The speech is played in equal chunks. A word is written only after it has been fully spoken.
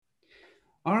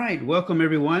All right, welcome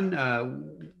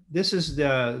everyone. This is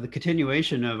the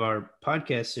continuation of our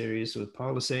podcast series with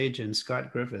Paul LeSage and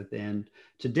Scott Griffith. And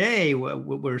today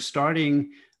we're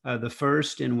starting the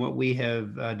first in what we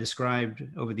have described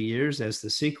over the years as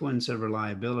the sequence of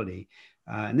reliability.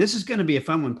 And this is going to be a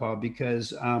fun one, Paul,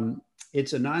 because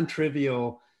it's a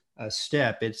non-trivial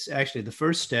step. It's actually the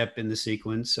first step in the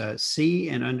sequence, see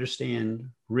and understand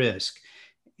risk.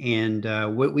 And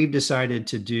what we've decided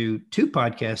to do two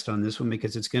podcasts on this one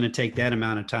because it's going to take that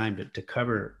amount of time to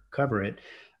cover it.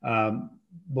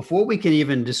 Before we can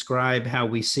even describe how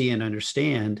we see and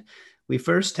understand, we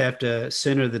first have to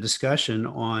center the discussion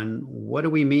on what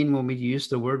do we mean when we use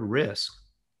the word risk.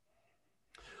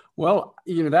 Well,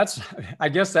 I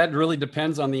guess that really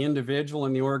depends on the individual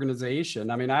and the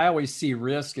organization. I mean, I always see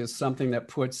risk as something that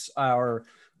puts our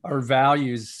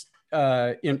values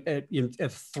in a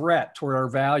threat toward our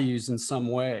values in some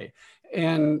way.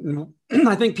 And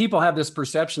I think people have this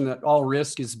perception that all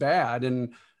risk is bad.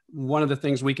 And one of the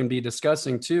things we can be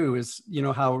discussing too is,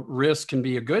 how risk can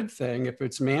be a good thing if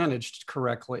it's managed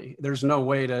correctly. There's no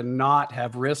way to not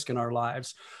have risk in our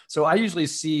lives. So I usually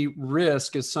see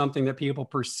risk as something that people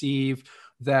perceive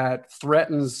that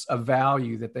threatens a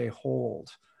value that they hold.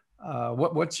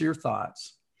 What's your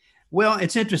thoughts? Well,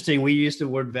 it's interesting. We use the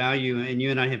word value, and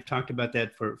you and I have talked about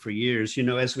that for years.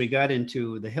 As we got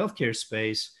into the healthcare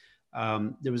space,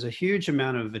 there was a huge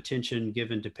amount of attention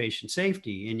given to patient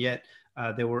safety, and yet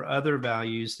there were other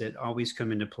values that always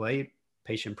come into play.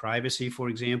 Patient privacy, for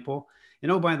example.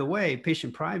 And oh, by the way,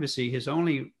 patient privacy has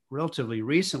only relatively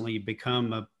recently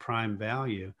become a prime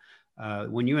value.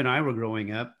 When you and I were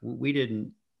growing up, we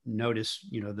didn't notice,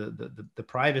 the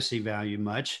privacy value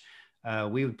much.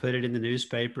 We would put it in the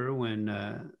newspaper when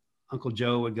Uncle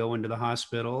Joe would go into the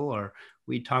hospital, or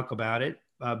we'd talk about it.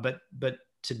 But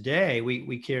today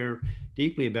we care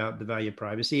deeply about the value of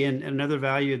privacy. And another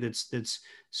value that's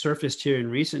surfaced here in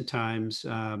recent times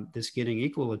that's getting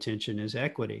equal attention is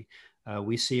equity.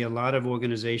 We see a lot of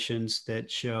organizations that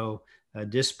show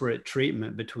disparate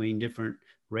treatment between different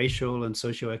racial and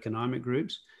socioeconomic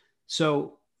groups.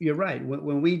 So you're right.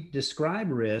 When we describe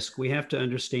risk, we have to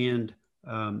understand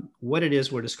what it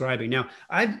is we're describing. Now,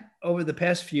 over the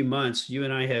past few months, you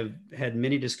and I have had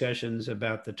many discussions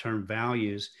about the term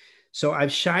values. So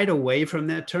I've shied away from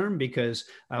that term because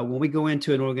when we go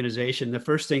into an organization, the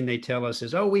first thing they tell us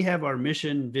is, oh, we have our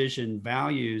mission, vision,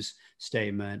 values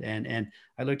statement. And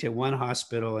I looked at one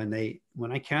hospital and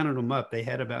when I counted them up, they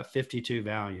had about 52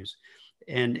 values.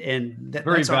 And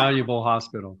that's valuable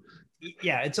hospital.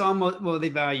 Yeah, it's almost, well, they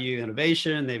value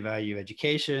innovation, they value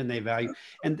education, they value,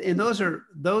 and those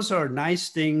are nice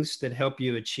things that help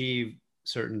you achieve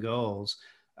certain goals.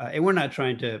 And we're not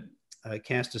trying to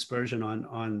cast aspersion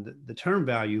on the term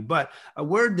value, but a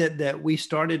word that we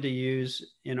started to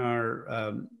use in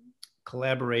our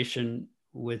collaboration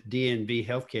with DNV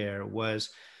Healthcare was,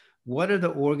 what are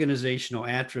the organizational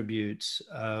attributes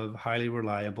of highly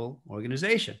reliable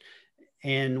organization?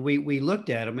 And we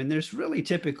looked at them, and there's really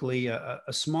typically a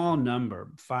small number,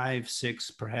 5,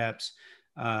 6 perhaps,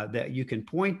 that you can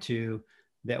point to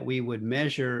that we would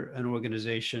measure an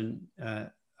organization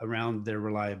around their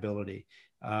reliability.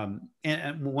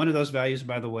 And one of those values,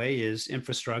 by the way, is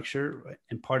infrastructure,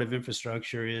 and part of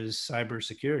infrastructure is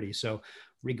cybersecurity. So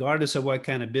regardless of what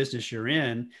kind of business you're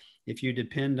in, if you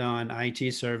depend on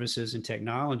IT services and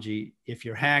technology, if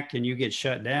you're hacked and you get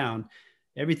shut down,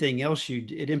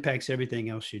 it impacts everything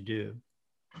else you do.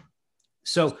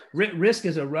 So risk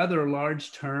is a rather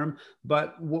large term,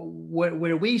 but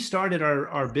where we started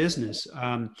our business,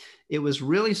 it was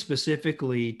really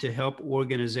specifically to help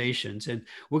organizations. And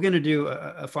we're going to do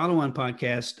a follow-on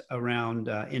podcast around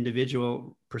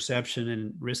individual perception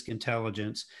and risk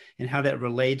intelligence and how that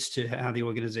relates to how the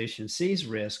organization sees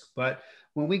risk. But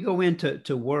when we go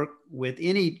into work with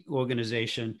any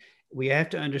organization, we have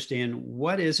to understand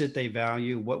what is it they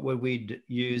value, what would we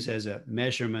use as a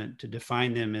measurement to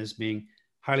define them as being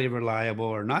highly reliable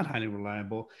or not highly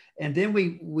reliable. And then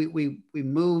we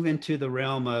move into the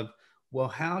realm of, well,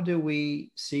 how do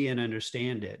we see and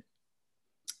understand it?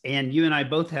 And you and I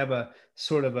both have a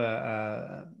sort of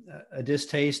a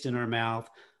distaste in our mouth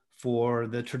for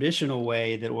the traditional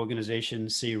way that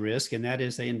organizations see risk, and that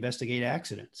is they investigate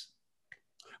accidents.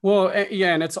 Well,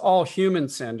 yeah, and it's all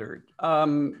human-centered.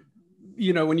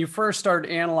 When you first start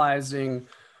analyzing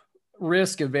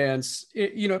risk events,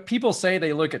 people say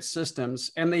they look at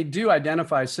systems, and they do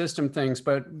identify system things,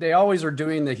 but they always are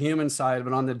doing the human side of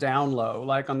it on the down low.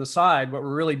 Like on the side, what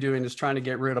we're really doing is trying to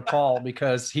get rid of Paul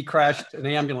because he crashed an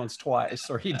ambulance twice,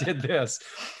 or he did this.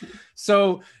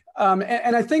 So,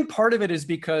 and I think part of it is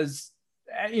because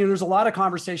there's a lot of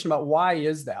conversation about why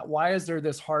is that? Why is there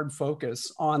this hard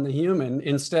focus on the human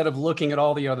instead of looking at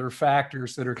all the other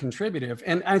factors that are contributive?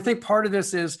 And I think part of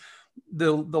this is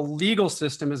the legal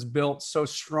system is built so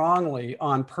strongly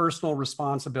on personal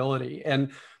responsibility.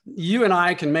 And you and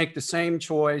I can make the same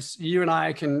choice. You and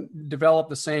I can develop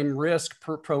the same risk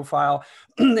profile,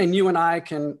 and you and I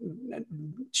can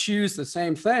choose the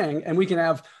same thing, and we can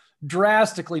have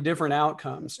drastically different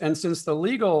outcomes. And since the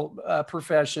legal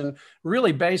profession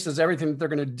really bases everything that they're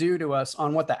going to do to us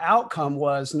on what the outcome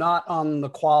was, not on the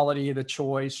quality of the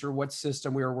choice or what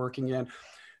system we were working in,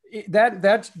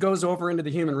 that goes over into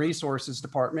the human resources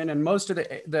department. And most of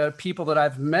the people that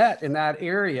I've met in that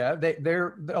area,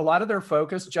 they're a lot of their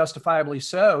focus, justifiably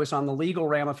so, is on the legal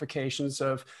ramifications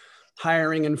of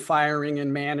hiring and firing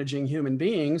and managing human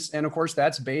beings. And of course,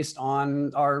 that's based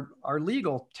on our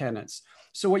legal tenets.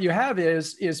 So what you have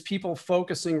is people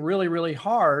focusing really, really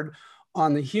hard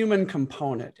on the human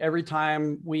component every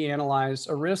time we analyze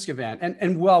a risk event.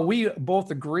 And while we both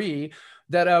agree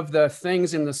that of the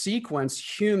things in the sequence,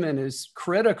 human is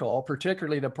critical,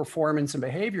 particularly the performance and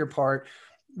behavior part,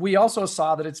 we also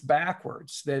saw that it's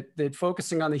backwards, that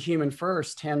focusing on the human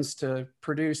first tends to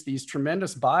produce these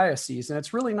tremendous biases, and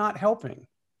it's really not helping.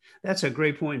 That's a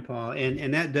great point, Paul.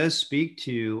 And that does speak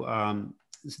to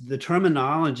the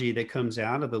terminology that comes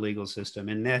out of the legal system,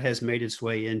 and that has made its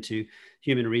way into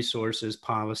human resources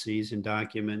policies and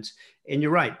documents. And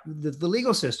you're right, the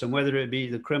legal system, whether it be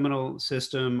the criminal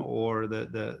system or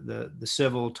the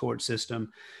civil tort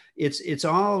system, it's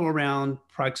all around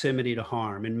proximity to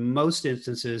harm. In most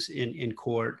instances in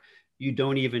court, you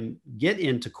don't even get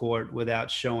into court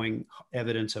without showing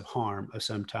evidence of harm of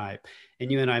some type.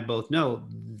 And you and I both know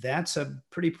that's a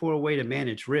pretty poor way to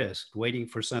manage risk, waiting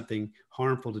for something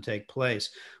harmful to take place.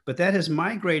 But that has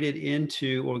migrated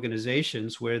into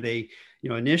organizations where they,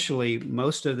 initially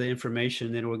most of the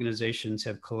information that organizations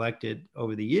have collected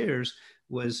over the years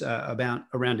was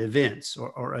around events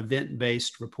or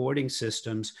event-based reporting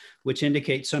systems, which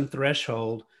indicate some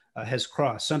threshold has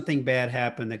crossed, something bad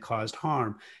happened that caused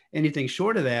harm. Anything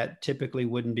short of that typically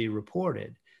wouldn't be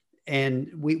reported. And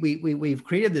we've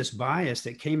created this bias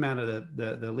that came out of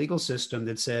the legal system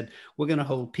that said we're going to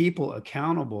hold people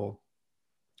accountable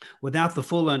without the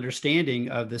full understanding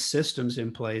of the systems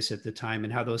in place at the time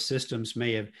and how those systems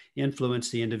may have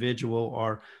influenced the individual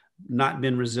or not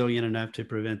been resilient enough to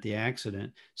prevent the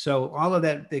accident. So all of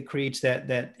that creates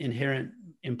that inherent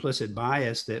implicit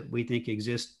bias that we think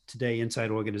exists today inside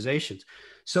organizations.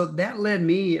 So that led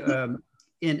me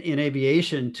in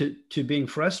aviation to being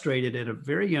frustrated at a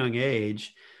very young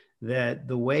age that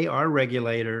the way our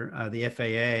regulator, the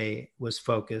FAA, was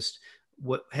focused,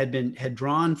 had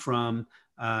drawn from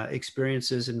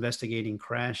experiences investigating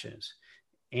crashes.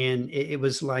 And it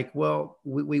was like, well,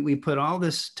 we put all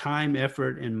this time,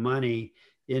 effort, and money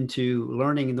into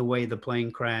learning the way the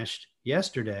plane crashed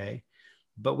yesterday,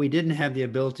 but we didn't have the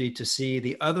ability to see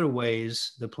the other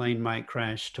ways the plane might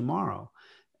crash tomorrow.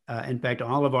 In fact,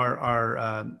 all of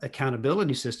our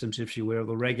accountability systems, if you will,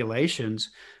 the regulations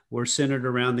were centered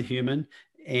around the human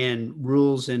and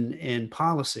rules and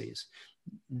policies,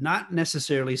 not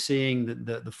necessarily seeing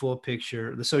the full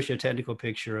picture, the socio-technical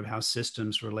picture of how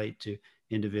systems relate to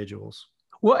individuals.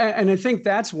 Well, and I think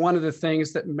that's one of the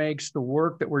things that makes the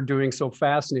work that we're doing so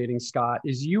fascinating, Scott,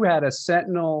 is you had a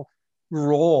sentinel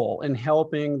role in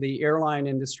helping the airline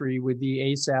industry with the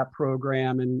ASAP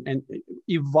program and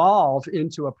evolve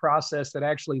into a process that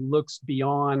actually looks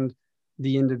beyond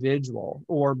the individual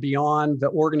or beyond the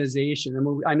organization.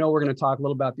 And I know we're going to talk a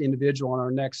little about the individual on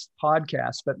our next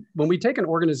podcast, but when we take an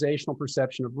organizational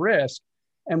perception of risk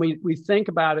and we think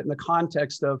about it in the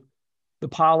context of the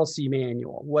policy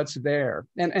manual, what's there.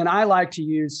 And I like to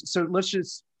use, so let's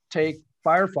just take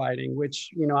firefighting, which,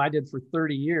 I did for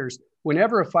 30 years.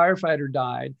 Whenever a firefighter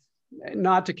died,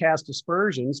 not to cast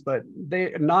aspersions, but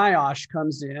NIOSH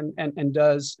comes in and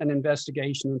does an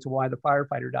investigation into why the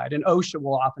firefighter died. And OSHA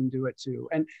will often do it too.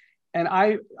 And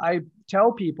I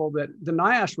tell people that the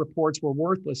NIOSH reports were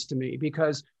worthless to me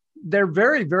because they're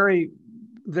very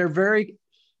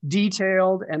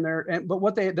detailed but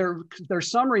what their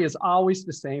summary is always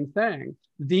the same thing.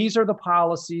 These are the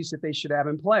policies that they should have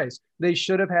in place. They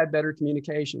should have had better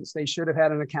communications. They should have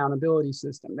had an accountability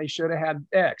system. They should have had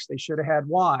X. They should have had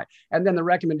Y. And then the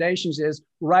recommendations is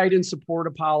write and support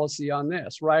a policy on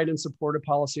this, write and support a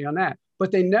policy on that.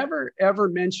 But they never ever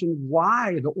mentioned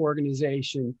why the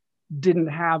organization didn't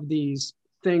have these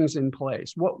things in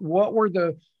place. What were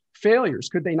the failures?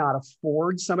 Could they not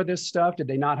afford some of this stuff? Did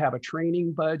they not have a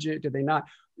training budget? Did they not?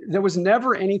 there was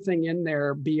never anything in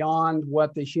there beyond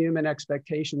what the human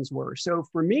expectations were. So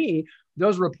for me,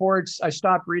 those reports, I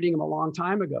stopped reading them a long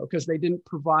time ago because they didn't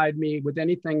provide me with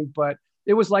anything, but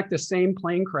it was like the same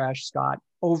plane crash, Scott,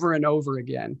 over and over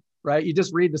again, right? You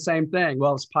just read the same thing.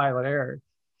 Well, it's pilot error.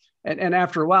 And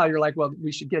after a while, you're like, well,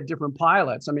 we should get different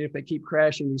pilots. I mean, if they keep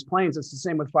crashing these planes, it's the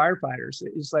same with firefighters.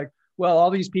 It's like, well, all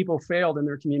these people failed in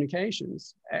their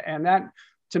communications. And that,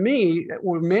 to me,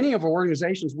 many of our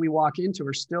organizations we walk into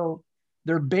are still,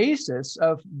 their basis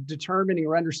of determining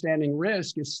or understanding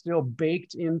risk is still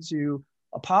baked into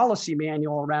a policy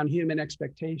manual around human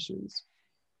expectations.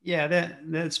 Yeah,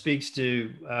 that speaks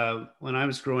to when I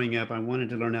was growing up, I wanted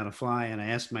to learn how to fly, and I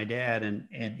asked my dad, and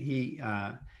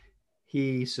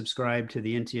he subscribed to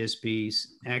the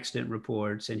NTSB's accident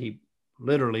reports, and he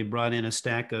literally brought in a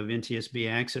stack of NTSB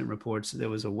accident reports that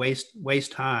was a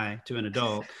waist high to an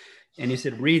adult. And he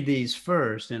said, read these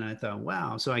first. And I thought,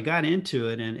 wow. So I got into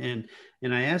it, and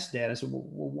I asked Dad, I said, well,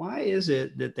 why is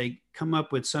it that they come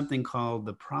up with something called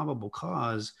the probable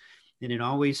cause, and it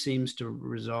always seems to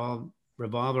revolve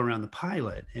around the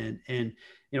pilot? And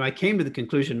I came to the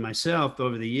conclusion myself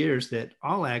over the years that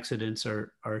all accidents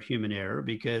are human error,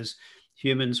 because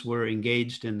humans were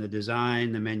engaged in the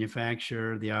design, the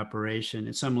manufacture, the operation.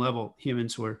 At some level,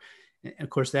 humans were, of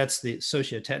course, that's the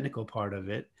socio-technical part of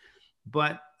it.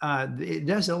 But it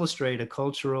does illustrate a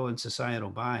cultural and societal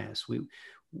bias.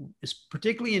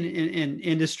 Particularly in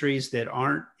industries that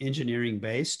aren't engineering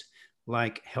based,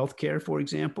 like healthcare, for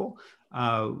example.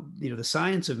 The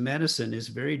science of medicine is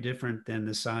very different than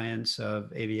the science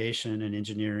of aviation and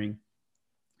engineering.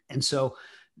 And so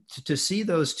to see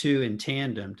those two in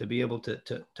tandem, to be able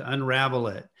to unravel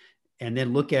it and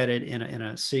then look at it in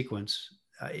a sequence,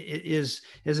 is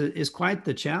quite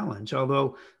the challenge.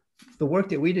 Although the work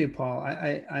that we do, Paul,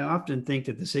 I often think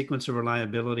that the sequence of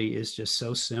reliability is just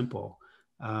so simple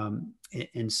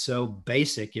and so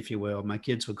basic, if you will. My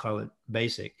kids would call it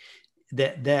basic.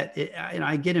 And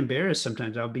I get embarrassed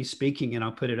sometimes. I'll be speaking and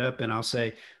I'll put it up and I'll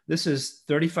say, this is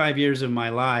 35 years of my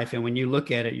life. And when you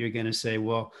look at it, you're going to say,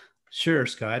 well, sure,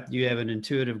 Scott, you have an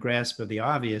intuitive grasp of the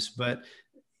obvious, but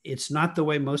it's not the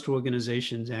way most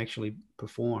organizations actually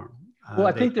perform. Well,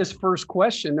 I think this first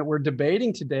question that we're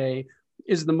debating today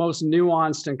is the most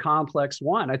nuanced and complex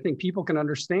one. I think people can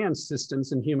understand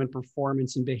systems and human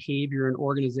performance and behavior and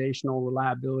organizational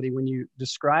reliability when you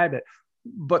describe it.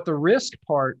 But the risk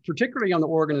part, particularly on the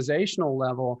organizational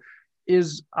level,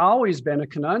 is always been a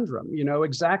conundrum.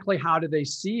 Exactly how do they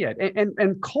see it?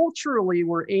 And culturally,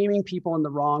 we're aiming people in the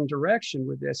wrong direction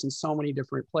with this in so many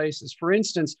different places. For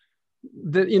instance,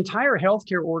 the entire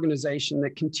healthcare organization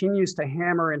that continues to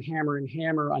hammer and hammer and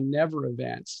hammer on never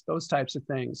events, those types of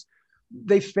things,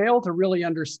 they fail to really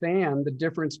understand the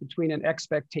difference between an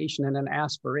expectation and an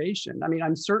aspiration. I mean,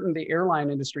 I'm certain the airline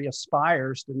industry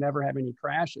aspires to never have any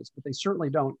crashes, but they certainly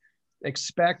don't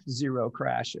expect zero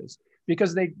crashes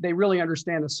because they really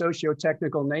understand the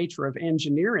socio-technical nature of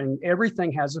engineering. Everything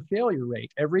has a failure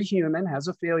rate. Every human has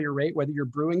a failure rate, whether you're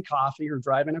brewing coffee or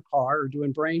driving a car or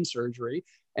doing brain surgery,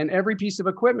 and every piece of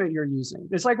equipment you're using.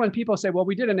 It's like when people say, well,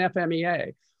 we did an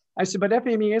FMEA. I said, but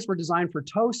FMEAs were designed for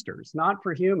toasters, not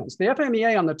for humans. The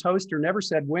FMEA on the toaster never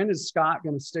said, when is Scott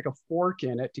going to stick a fork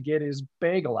in it to get his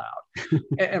bagel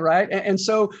out, right? And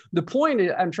so the point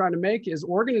I'm trying to make is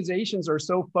organizations are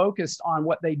so focused on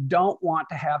what they don't want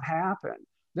to have happen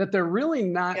that they're really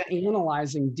not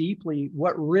analyzing deeply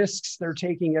what risks they're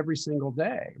taking every single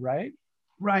day, right?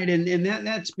 Right, and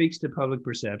that speaks to public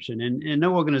perception. And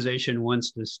no organization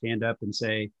wants to stand up and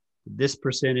say, this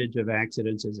percentage of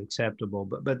accidents is acceptable,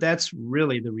 but that's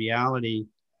really the reality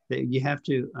that you have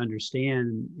to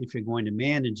understand if you're going to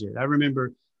manage it. I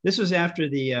remember this was after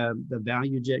the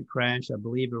ValueJet crash, I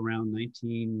believe around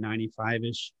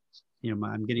 1995-ish.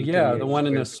 I'm getting the one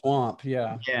in the swamp.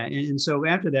 Yeah. And so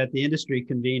after that, the industry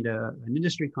convened an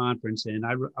industry conference, and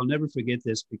I'll never forget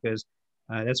this because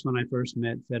that's when I first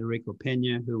met Federico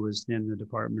Pena, who was then the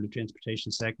Department of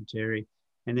Transportation Secretary,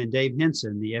 and then Dave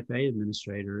Henson, the FAA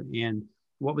administrator. And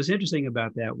what was interesting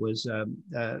about that was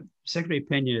Secretary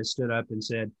Pena stood up and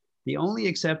said, the only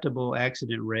acceptable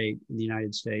accident rate in the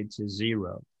United States is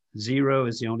zero. Zero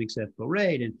is the only acceptable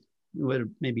rate. And there were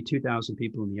maybe 2,000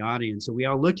 people in the audience. So we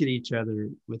all looked at each other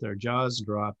with our jaws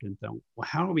dropped and thought, well,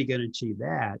 how are we going to achieve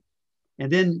that?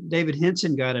 And then David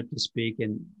Henson got up to speak.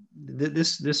 And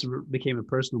this became a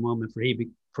personal moment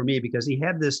for me because he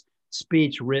had this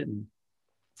speech written.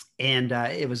 And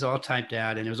it was all typed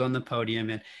out and it was on the podium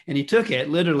and he took it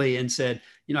literally and said,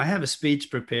 I have a speech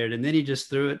prepared. And then he just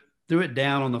threw it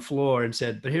down on the floor and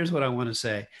said, but here's what I want to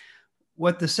say.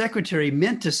 What the secretary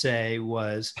meant to say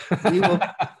was,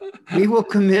 we will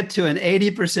commit to an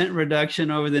 80%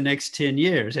 reduction over the next 10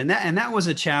 years. And that was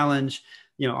a challenge.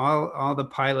 You know, all the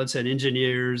pilots and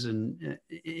engineers and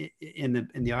in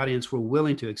the audience were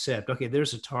willing to accept, okay,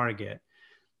 there's a target.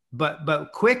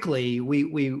 But quickly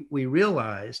we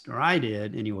realized, or I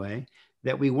did anyway,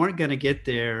 that we weren't going to get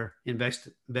there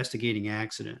investigating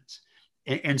accidents.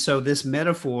 And so this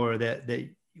metaphor that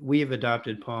we have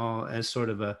adopted, Paul, as sort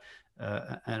of an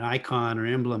icon or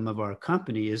emblem of our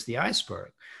company is the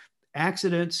iceberg.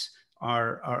 Accidents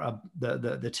are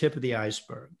the tip of the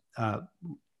iceberg.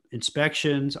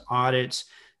 Inspections, audits,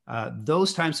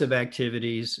 those types of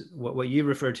activities, what you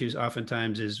refer to as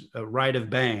oftentimes is a right of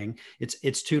bang.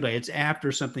 It's too late. It's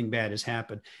after something bad has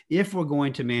happened. If we're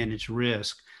going to manage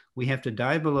risk, we have to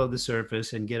dive below the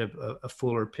surface and get a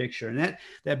fuller picture. And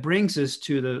that brings us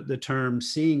to the term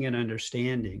seeing and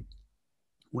understanding.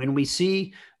 When we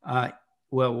see,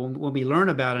 when we learn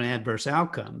about an adverse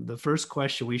outcome, the first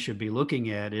question we should be looking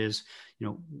at is, you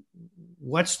know,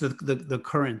 what's the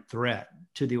current threat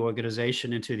to the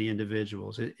organization and to the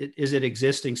individuals? Is it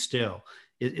existing still?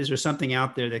 Is there something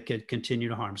out there that could continue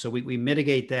to harm? So we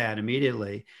mitigate that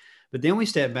immediately, but then we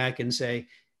step back and say,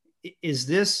 is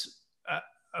this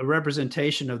a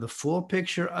representation of the full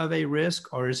picture of a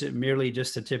risk, or is it merely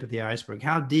just the tip of the iceberg?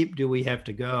 How deep do we have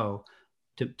to go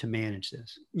to manage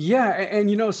this? Yeah.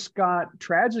 And, you know, Scott,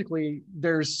 tragically,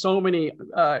 there's so many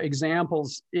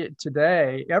examples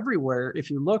today everywhere.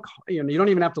 If you look, you know, you don't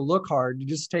even have to look hard. You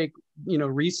just take, you know,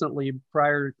 recently,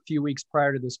 a few weeks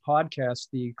prior to this podcast,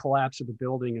 the collapse of the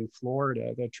building in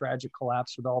Florida, the tragic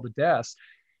collapse with all the deaths.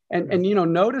 And you know,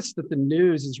 notice that the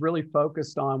news is really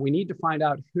focused on, we need to find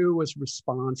out who was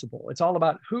responsible. It's all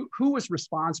about who was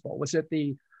responsible. Was it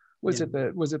the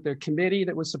committee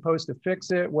that was supposed to fix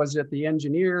it? Was it the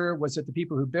engineer? Was it the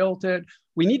people who built it?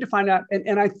 We need to find out.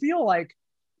 And I feel like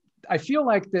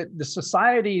that the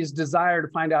society's desire to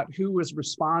find out who was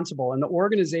responsible and the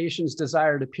organization's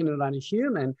desire to pin it on a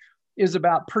human is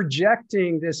about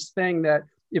projecting this thing that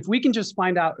if we can just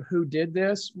find out who did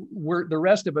this, the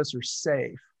rest of us are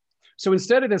safe. So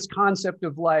instead of this concept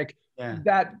of like,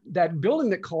 that building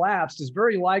that collapsed is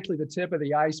very likely the tip of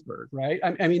the iceberg, right?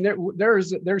 I mean,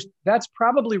 that's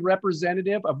probably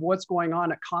representative of what's going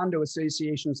on at condo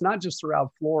associations, not just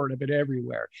throughout Florida, but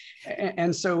everywhere.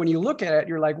 And so when you look at it,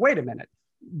 you're like, wait a minute,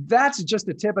 that's just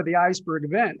the tip of the iceberg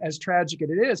event, as tragic as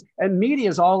it is. And media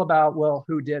is all about, well,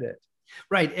 who did it?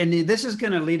 Right. And this is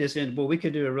going to lead us in, well, we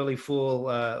could do a really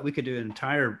full, we could do an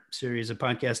entire series of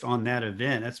podcasts on that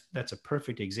event. That's a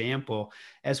perfect example.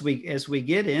 As we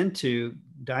get into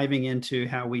diving into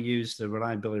how we use the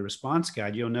reliability response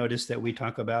guide, you'll notice that we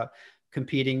talk about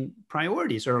competing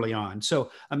priorities early on.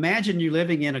 So imagine you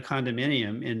living in a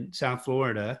condominium in South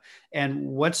Florida, and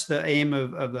what's the aim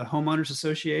of the homeowners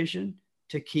association?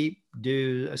 To keep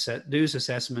dues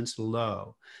assessments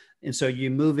low. And so you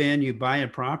move in, you buy a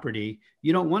property.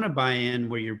 You don't want to buy in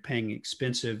where you're paying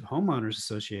expensive homeowners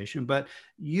association, but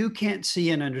you can't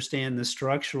see and understand the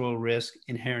structural risk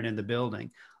inherent in the building.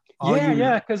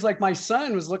 Because like my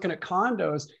son was looking at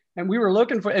condos and we were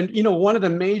looking for, and you know, one of the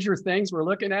major things we're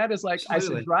looking at is like,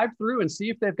 absolutely. I said, drive through and see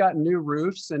if they've got new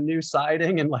roofs and new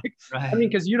siding. And like, right. I mean,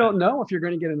 because you don't know if you're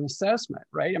going to get an assessment,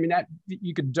 right? I mean, that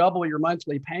you could double your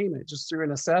monthly payment just through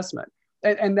an assessment.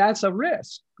 And that's a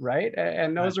risk, right?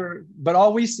 And those are, but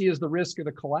all we see is the risk of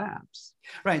the collapse.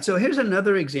 Right. So here's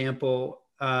another example,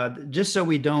 just so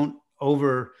we don't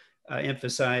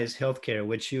emphasize healthcare,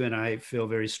 which you and I feel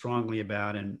very strongly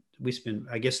about. And we spend,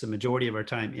 I guess, the majority of our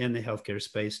time in the healthcare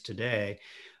space today.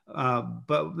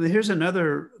 But here's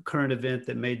another current event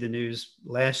that made the news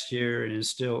last year and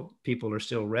people are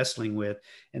still wrestling with.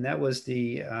 And that was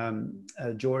the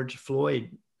George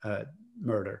Floyd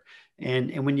murder.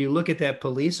 And when you look at that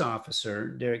police officer,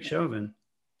 Derek Chauvin,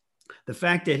 the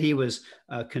fact that he was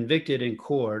convicted in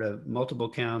court of multiple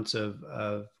counts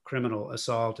of criminal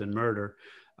assault and murder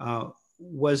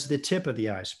was the tip of the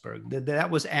iceberg. That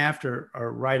was after a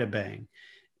right of bang.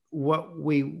 What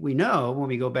we know when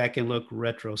we go back and look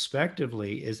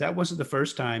retrospectively is that wasn't the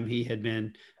first time he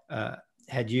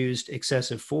had used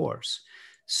excessive force.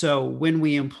 So when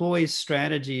we employ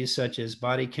strategies such as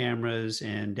body cameras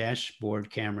and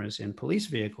dashboard cameras in police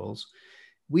vehicles,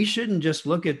 we shouldn't just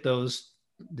look at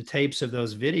the tapes of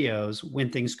those videos when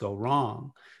things go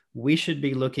wrong. We should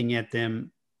be looking at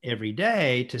them every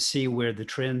day to see where the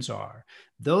trends are.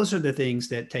 Those are the things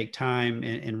that take time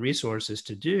and resources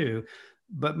to do.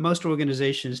 But most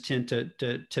organizations tend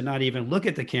to not even look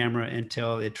at the camera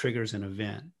until it triggers an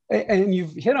event. And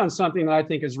you've hit on something that I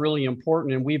think is really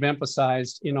important, and we've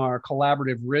emphasized in our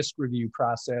collaborative risk review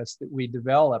process that we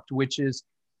developed, which is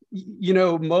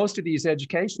most of these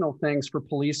educational things for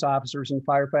police officers and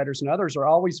firefighters and others are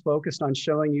always focused on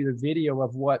showing you the video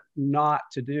of what not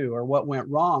to do or what went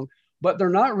wrong, but they're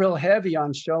not real heavy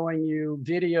on showing you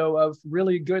video of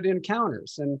really good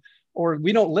encounters. Or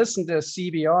we don't listen to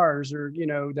CVRs or,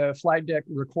 the flight deck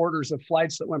recorders of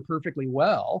flights that went perfectly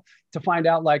well to find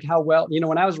out like how well,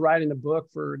 when I was writing the book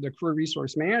for the career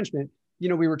resource management,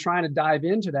 we were trying to dive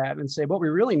into that and say, what we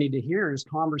really need to hear is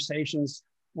conversations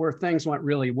where things went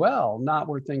really well, not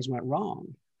where things went wrong.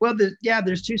 Well,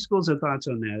 there's two schools of thoughts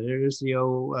on that. There's the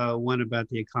old one about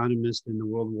the economist in the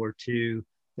World War II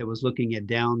that was looking at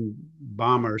down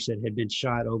bombers that had been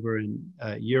shot over in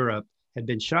Europe, had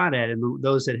been shot at, and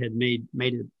those that had made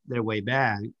it their way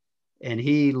back. And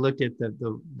he looked at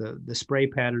the spray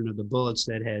pattern of the bullets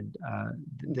that had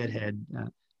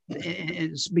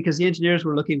it's because the engineers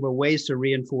were looking for ways to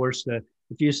reinforce the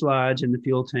fuselage and the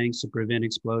fuel tanks to prevent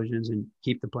explosions and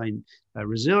keep the plane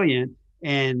resilient.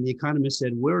 And the economist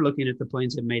said, we're looking at the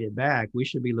planes that made it back. We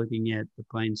should be looking at the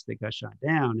planes that got shot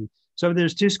down. And so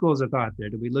there's two schools of thought there.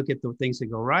 Do we look at the things that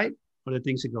go right or the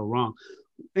things that go wrong?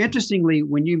 Interestingly,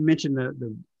 when you mentioned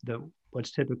the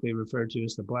what's typically referred to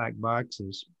as the black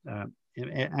boxes,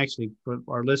 actually for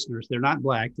our listeners, they're not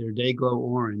black, they're day glow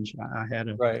orange. I had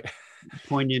a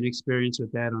poignant experience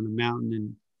with that on a mountain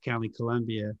in County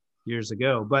Columbia years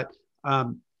ago. But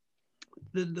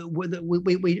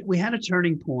we had a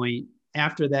turning point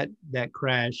after that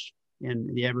crash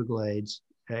in the Everglades,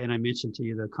 and I mentioned to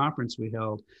you the conference we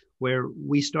held, where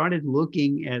we started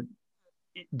looking at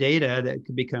data that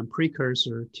could become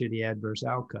precursor to the adverse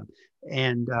outcome.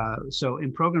 And so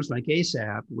in programs like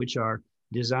ASAP, which are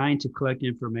designed to collect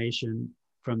information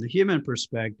from the human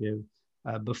perspective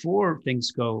before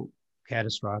things go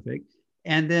catastrophic.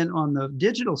 And then on the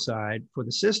digital side for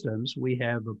the systems, we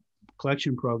have a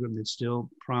collection program that's still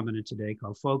prominent today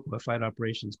called FOQA, Flight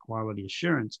Operations Quality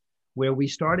Assurance, where we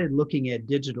started looking at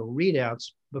digital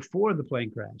readouts before the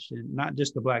plane crashed, and not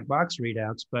just the black box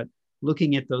readouts, but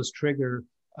looking at those trigger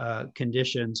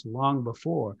conditions long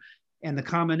before. And the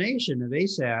combination of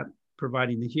ASAP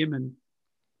providing the human,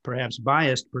 perhaps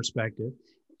biased perspective,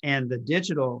 and the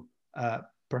digital,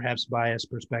 perhaps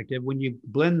biased perspective, when you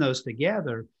blend those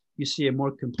together, you see a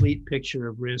more complete picture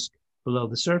of risk below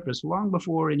the surface long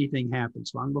before anything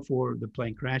happens, long before the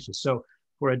plane crashes. So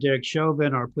for a Derek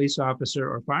Chauvin or a police officer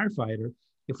or firefighter,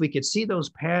 if we could see those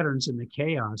patterns in the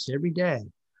chaos every day,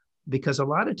 because a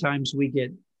lot of times we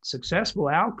get successful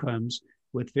outcomes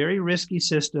with very risky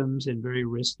systems and very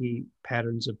risky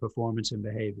patterns of performance and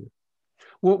behavior.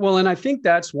 Well, and I think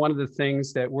that's one of the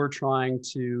things that we're trying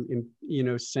to,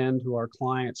 send to our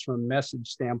clients from a message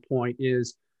standpoint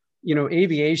is,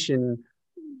 aviation,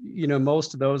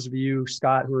 most of those of you,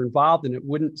 Scott, who are involved in it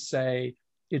wouldn't say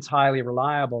it's highly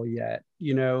reliable yet,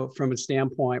 from a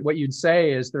standpoint. What you'd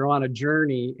say is they're on a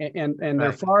journey and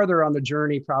they're farther on the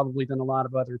journey probably than a lot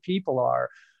of other people are.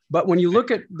 But when you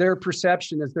look at their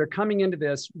perception as they're coming into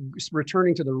this,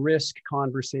 returning to the risk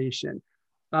conversation,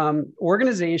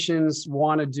 organizations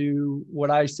want to do what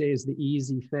I say is the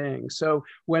easy thing. So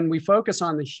when we focus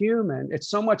on the human, it's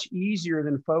so much easier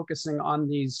than focusing on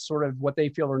these sort of what they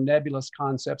feel are nebulous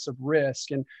concepts of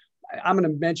risk. And I'm going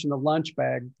to mention the lunch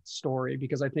bag story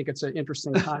because I think it's an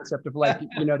interesting concept of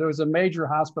there was a major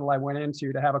hospital I went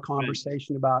into to have a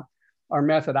conversation about our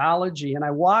methodology. And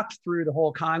I walked through the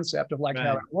whole concept of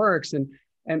how it works. And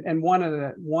one of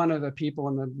the people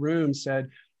in the room said,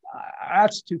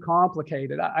 that's too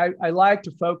complicated. I like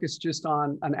to focus just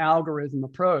on an algorithm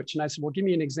approach. And I said, well, give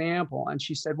me an example. And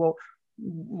she said, well,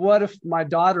 what if my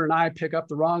daughter and I pick up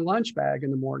the wrong lunch bag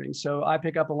in the morning? So I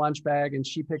pick up a lunch bag and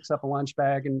she picks up a lunch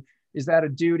bag. And is that a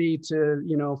duty to,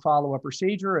 follow a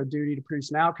procedure, a duty to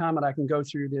produce an outcome? And I can go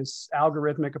through this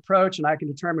algorithmic approach and I can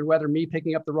determine whether me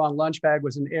picking up the wrong lunch bag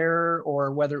was an error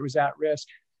or whether it was at risk.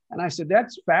 And I said,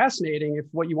 that's fascinating if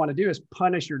what you want to do is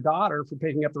punish your daughter for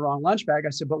picking up the wrong lunch bag. I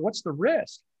said, but what's the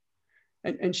risk?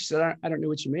 And she said, I don't know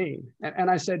what you mean. And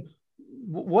I said,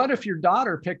 what if your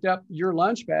daughter picked up your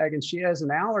lunch bag and she has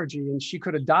an allergy and she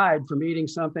could have died from eating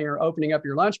something or opening up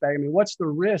your lunch bag? I mean, what's the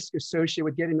risk associated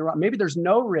with getting the wrong? Maybe there's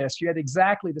no risk. You had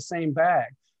exactly the same bag.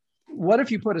 What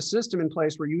if you put a system in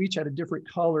place where you each had a different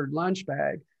colored lunch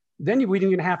bag? Then we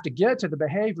didn't even have to get to the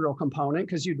behavioral component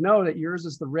because you'd know that yours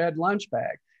is the red lunch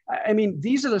bag. I mean,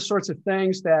 these are the sorts of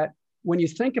things that when you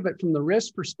think of it from the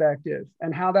risk perspective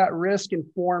and how that risk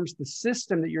informs the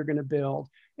system that you're going to build,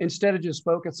 instead of just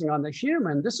focusing on the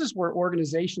human, this is where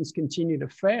organizations continue to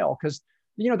fail because,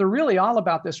 they're really all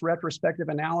about this retrospective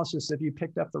analysis if you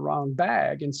picked up the wrong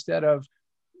bag instead of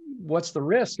what's the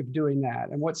risk of doing that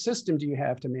and what system do you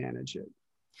have to manage it?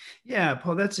 Yeah,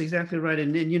 Paul, that's exactly right.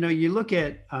 And you look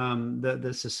at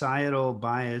the societal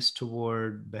bias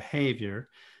toward behavior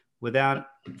without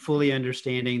fully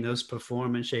understanding those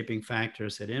performance shaping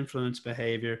factors that influence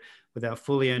behavior, without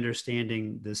fully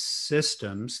understanding the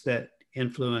systems that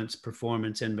influence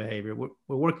performance and behavior. We're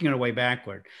working our way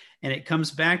backward. And it comes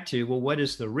back to, well, what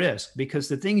is the risk? Because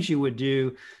the things you would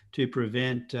do to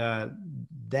prevent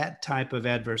that type of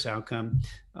adverse outcome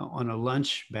on a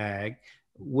lunch bag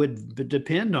would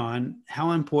depend on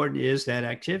how important is that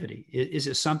activity. Is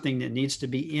it something that needs to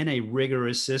be in a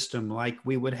rigorous system like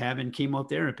we would have in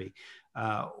chemotherapy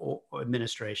or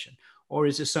administration? Or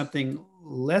is it something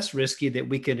less risky that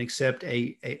we can accept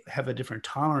have a different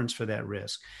tolerance for that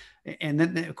risk? And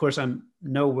then, of course, in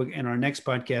our next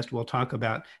podcast, we'll talk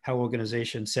about how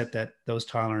organizations set those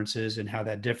tolerances and how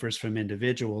that differs from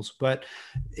individuals. But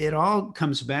it all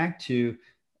comes back to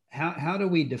how do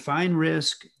we define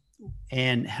risk,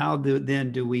 and how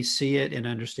then do we see it and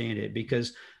understand it?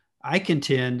 Because I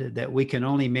contend that we can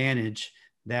only manage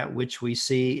that which we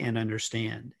see and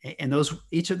understand. And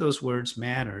each of those words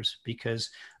matters, because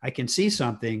I can see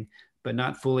something but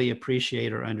not fully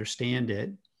appreciate or understand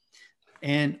it.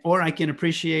 Or I can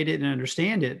appreciate it and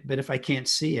understand it, but if I can't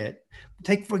see it,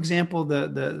 take, for example,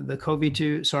 the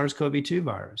COVID-2, SARS-CoV-2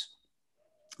 virus.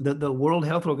 The World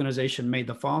Health Organization made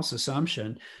the false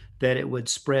assumption that it would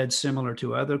spread similar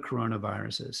to other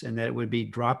coronaviruses and that it would be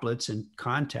droplets in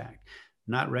contact,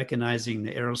 not recognizing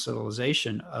the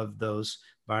aerosolization of those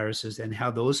viruses and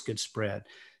how those could spread.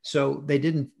 So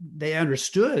they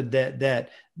understood that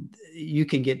you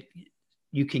can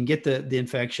get the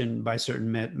infection by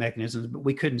certain mechanisms, but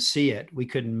we couldn't see it. We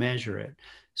couldn't measure it.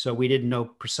 So we didn't know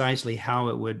precisely how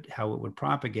it would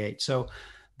propagate. So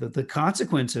the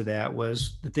consequence of that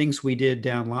was the things we did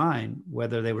down line,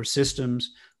 whether they were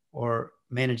systems or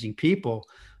managing people,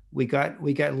 we got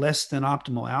less than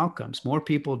optimal outcomes. More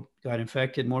people got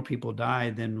infected, more people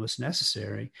died than was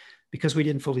necessary, because we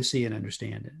didn't fully see and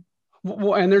understand it.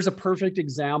 Well, and there's a perfect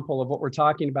example of what we're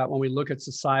talking about when we look at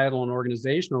societal and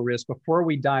organizational risk. Before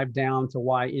we dive down to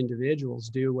why individuals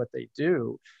do what they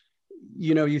do,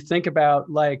 you think about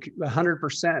like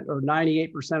 100% or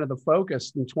 98% of the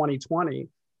focus in 2020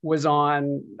 was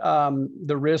on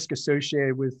the risk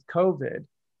associated with COVID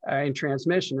and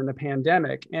transmission and the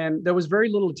pandemic, and there was very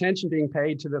little attention being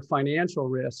paid to the financial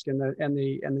risk and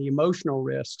the emotional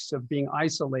risks of being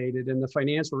isolated, and the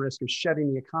financial risk of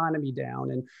shutting the economy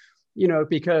down. And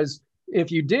because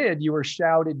if you did, you were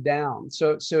shouted down.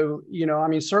 So I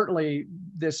mean, certainly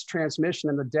this transmission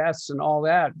and the deaths and all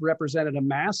that represented a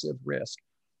massive risk,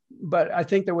 but I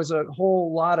think there was a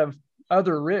whole lot of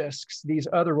other risks, these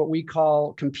other what we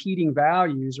call competing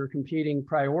values or competing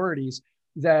priorities,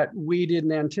 that we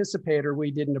didn't anticipate or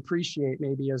we didn't appreciate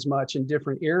maybe as much in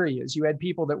different areas. You had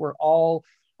people that were all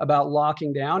about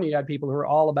locking down. You had people who were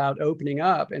all about opening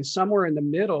up. And somewhere in the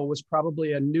middle was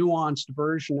probably a nuanced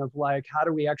version of like, how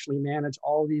do we actually manage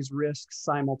all these risks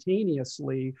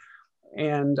simultaneously?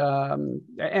 And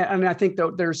I think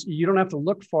that you don't have to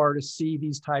look far to see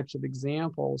these types of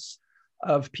examples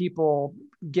of people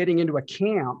getting into a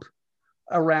camp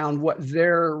around what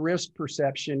their risk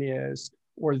perception is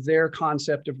or their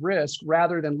concept of risk,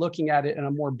 rather than looking at it in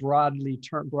a more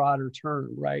broader term,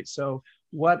 right? So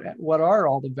what are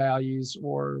all the values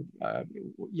or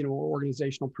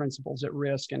organizational principles at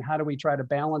risk, and how do we try to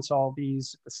balance all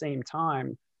these at the same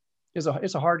time?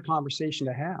 It's a hard conversation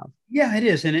to have. Yeah, it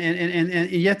is,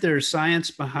 and yet there's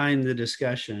science behind the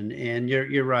discussion. And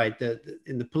you're right that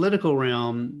in the political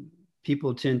realm,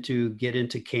 people tend to get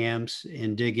into camps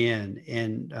and dig in.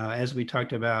 And as we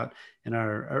talked about in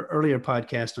our earlier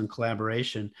podcast on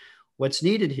collaboration, what's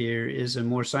needed here is a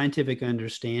more scientific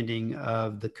understanding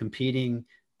of the competing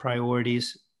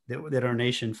priorities that our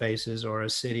nation faces, or a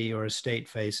city or a state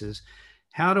faces.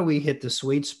 How do we hit the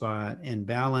sweet spot and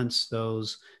balance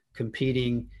those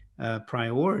competing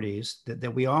priorities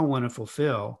that we all want to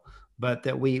fulfill, but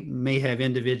that we may have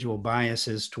individual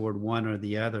biases toward one or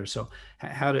the other? So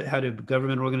how do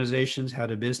government organizations, how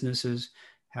do businesses,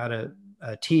 how do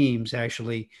teams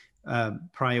actually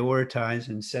prioritize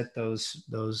and set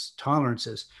those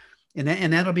tolerances?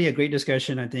 And that'll be a great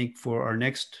discussion, I think, for our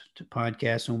next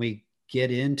podcast, when we get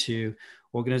into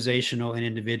organizational and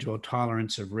individual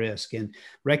tolerance of risk, and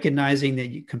recognizing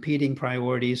that competing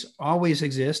priorities always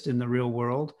exist in the real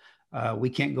world. We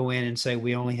can't go in and say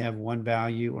we only have one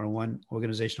value or one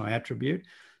organizational attribute.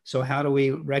 So how do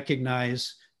we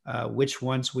recognize which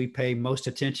ones we pay most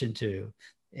attention to?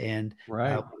 And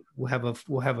right.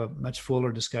 We'll have a much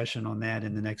fuller discussion on that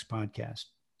in the next podcast.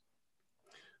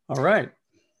 All right.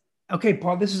 Okay,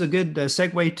 Paul, this is a good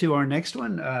segue to our next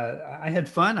one. I had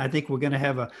fun. I think we're going to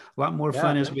have a lot more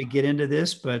fun as we get into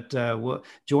this, but we'll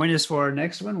join us for our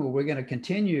next one where we're going to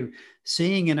continue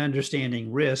seeing and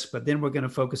understanding risk, but then we're going to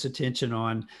focus attention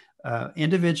on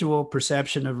individual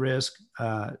perception of risk,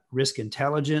 risk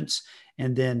intelligence,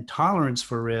 and then tolerance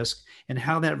for risk, and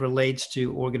how that relates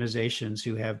to organizations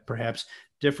who have perhaps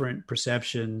different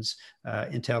perceptions,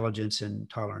 intelligence, and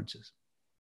tolerances.